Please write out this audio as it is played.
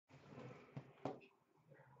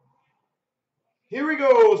Here we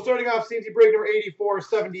go. Starting off CNC break number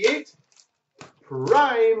 8478.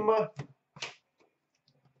 Prime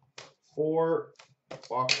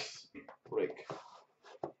 4-box break.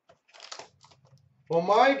 Well,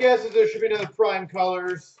 my guess is there should be another prime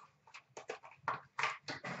colors.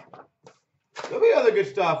 There'll be other good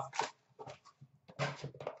stuff.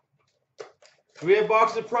 Do we have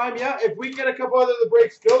boxes of prime? Yeah. If we get a couple other of the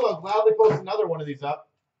breaks filled, I'll gladly post another one of these up.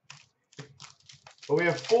 But we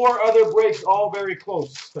have 4 other breaks, all very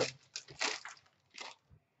close.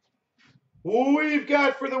 We've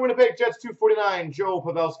got for the Winnipeg Jets 249, Joe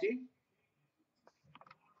Pavelski.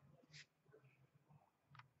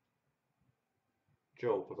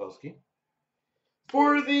 Joe Pavelski.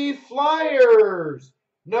 For the Flyers,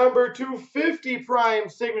 number 250 prime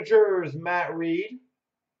signatures, Matt Reed.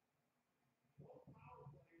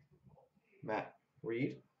 Matt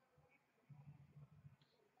Reed.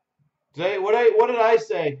 What did I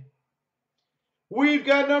say? We've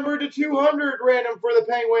got number to 200 random for the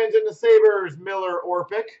Penguins and the Sabres, Miller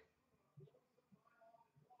Orpik.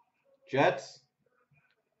 Jets.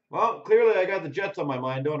 Well, clearly I got the Jets on my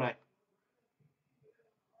mind, don't I?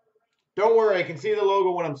 Don't worry, I can see the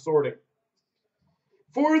logo when I'm sorting.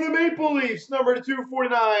 For the Maple Leafs, number to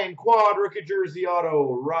 249, quad rookie jersey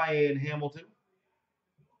auto, Ryan Hamilton.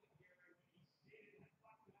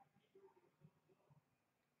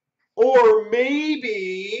 Or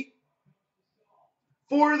maybe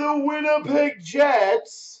for the Winnipeg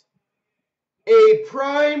Jets, a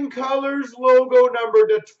prime colors logo number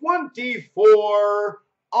to 24,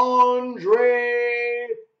 Andre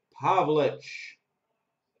Pavlich.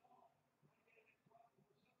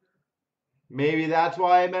 Maybe that's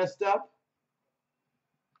why I messed up.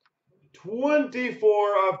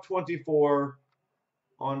 24 of 24,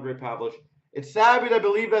 Andre Pavlich. It's sad, but I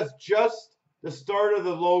believe that's just the start of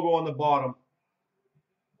the logo on the bottom.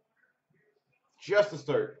 Just the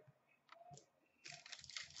start.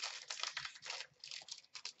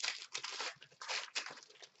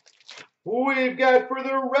 We've got for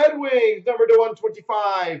the Red Wings, number to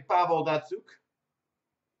 125, Pavel Datsyuk.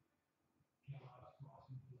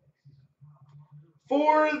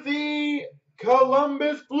 For the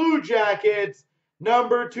Columbus Blue Jackets,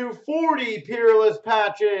 number 240, Peerless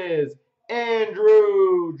Patches,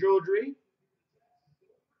 Andrew Jodry.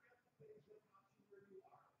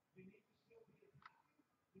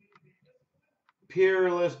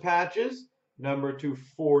 Peerless Patches, number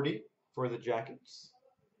 240 for the Jackets.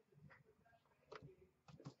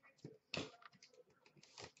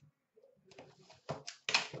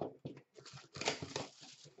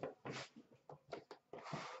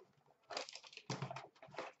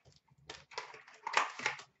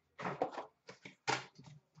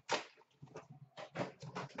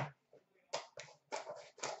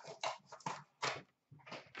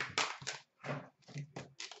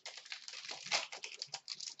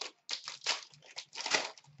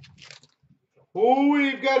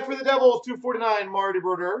 We've got for the Devils 249, Marty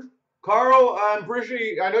Brodeur. Carl, I'm pretty sure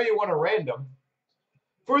I know you want a random.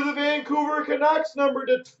 For the Vancouver Canucks, number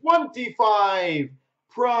to 25,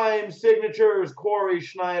 prime signatures, Corey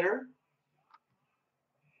Schneider.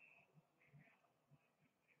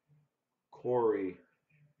 Corey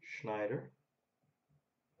Schneider.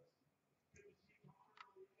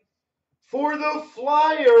 For the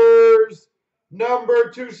Flyers, number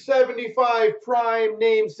 275, prime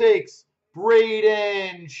namesakes,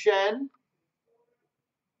 Braden Shen.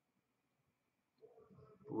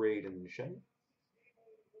 Braden Shen.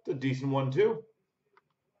 It's a decent one, too.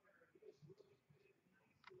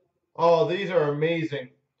 Oh, these are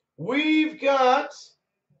amazing. We've got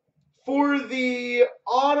for the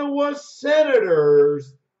Ottawa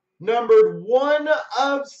Senators, numbered 1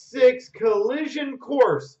 of 6 collision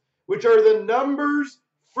course, which are the numbers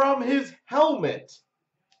from his helmet,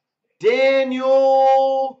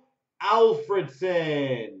 Daniel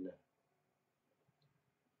Alfredsson.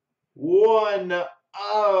 1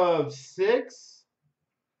 of 6,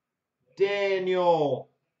 Daniel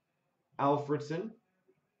Alfredsson.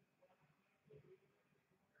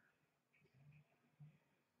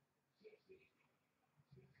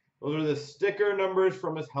 Those are the sticker numbers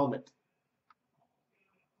from his helmet.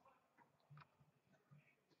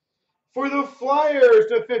 For the Flyers,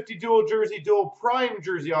 to 50 dual jersey, dual prime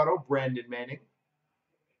jersey auto, Brandon Manning.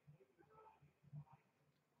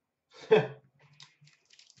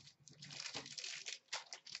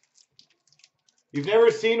 You've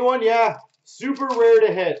never seen one? Yeah, super rare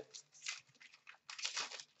to hit.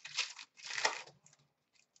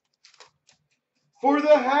 For the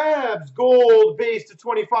Habs, gold base to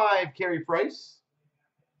 25, Carey Price.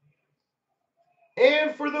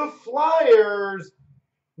 And for the Flyers,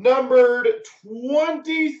 numbered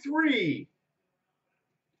 23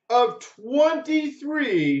 of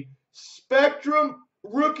 23, Spectrum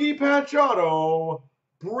rookie patch auto,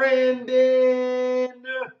 Brandon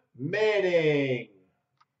Manning.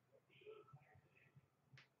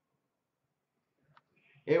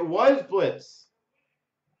 It was Blitz.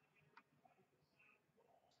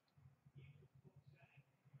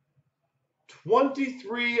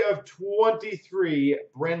 '23 of 23,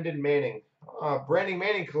 Brandon Manning. Brandon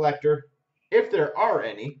Manning collector, if there are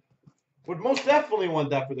any, would most definitely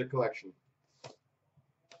want that for their collection.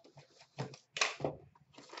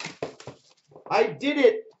 I did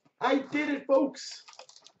it. I did it, folks.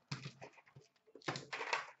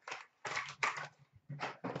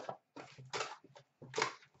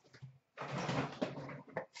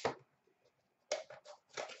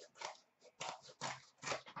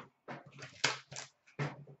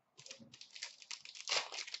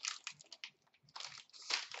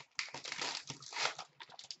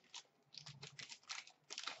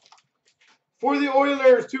 For the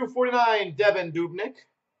Oilers, 249, Devin Dubnyk.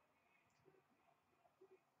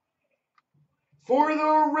 For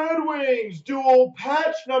the Red Wings, dual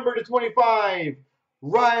patch number to 25,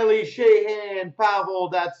 Riley Sheahan,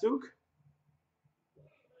 Pavel Datsyuk.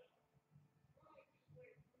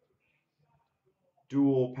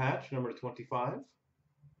 Dual patch number to 25.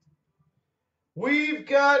 We've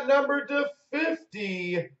got number to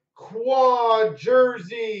 50, quad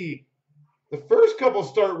jersey. The first couple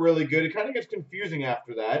start really good. It kind of gets confusing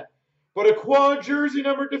after that. But a quad jersey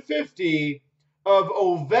number to 50 of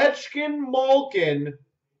Ovechkin, Malkin,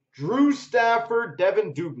 Drew Stafford,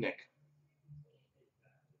 Devin Dubnyk.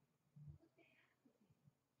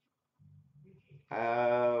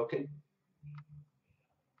 Okay.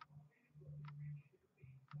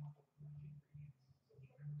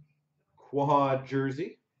 Quad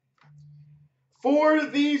jersey. For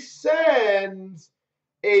the Sens,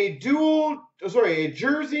 a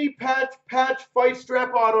jersey patch fight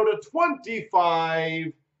strap auto to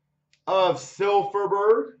 25 of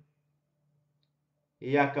Silfverberg.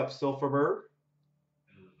 Jakob Silfverberg.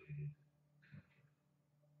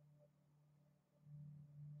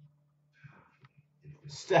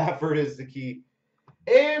 Stafford is the key.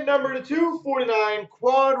 And number to 249,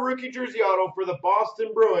 quad rookie jersey auto for the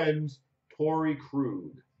Boston Bruins, Torrey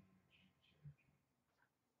Krug.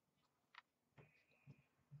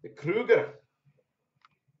 The Kruger.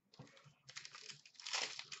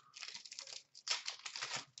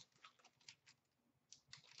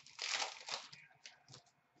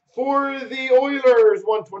 For the Oilers,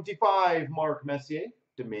 125, Mark Messier,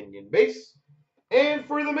 Dominion base. And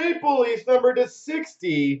for the Maple Leafs, number to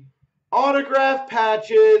 60, autograph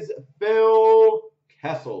patches, Phil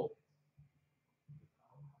Kessel.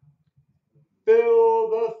 Phil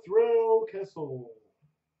the Thrill Kessel.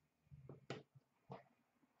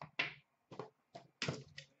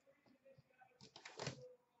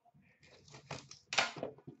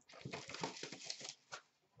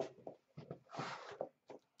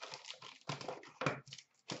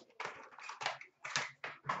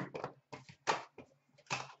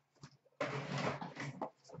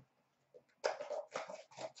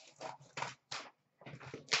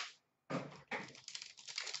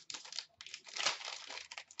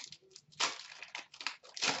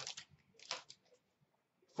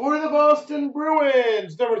 For the Boston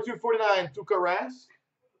Bruins, number 249, Tuukka Rask.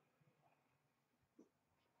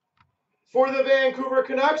 For the Vancouver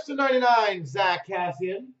Canucks, to 99, Zach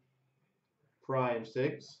Kassian, Prime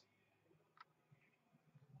 6.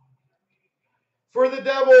 For the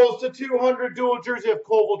Devils, to 200, dual jersey of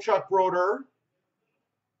Kovalchuk Brodeur.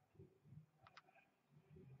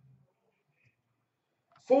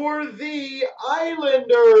 For the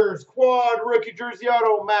Islanders, quad rookie jersey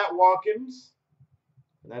auto, Matt Watkins.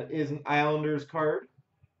 And that is an Islanders card,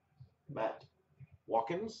 Matt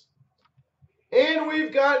Watkins. And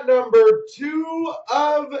we've got number 2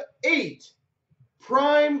 of 8,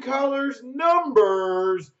 Prime Colors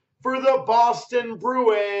numbers for the Boston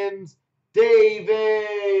Bruins,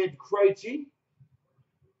 David Krejci.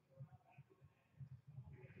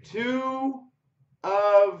 2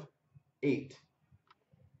 of 8,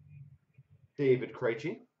 David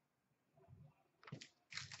Krejci.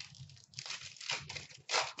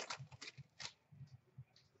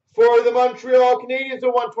 For the Montreal Canadiens, a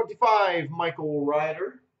 125, Michael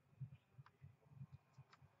Ryder.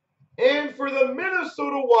 And for the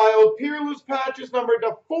Minnesota Wild, Peerless patches number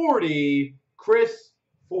to 40, Chris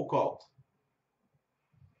Foucault.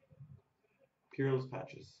 Peerless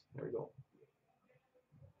patches. There we go.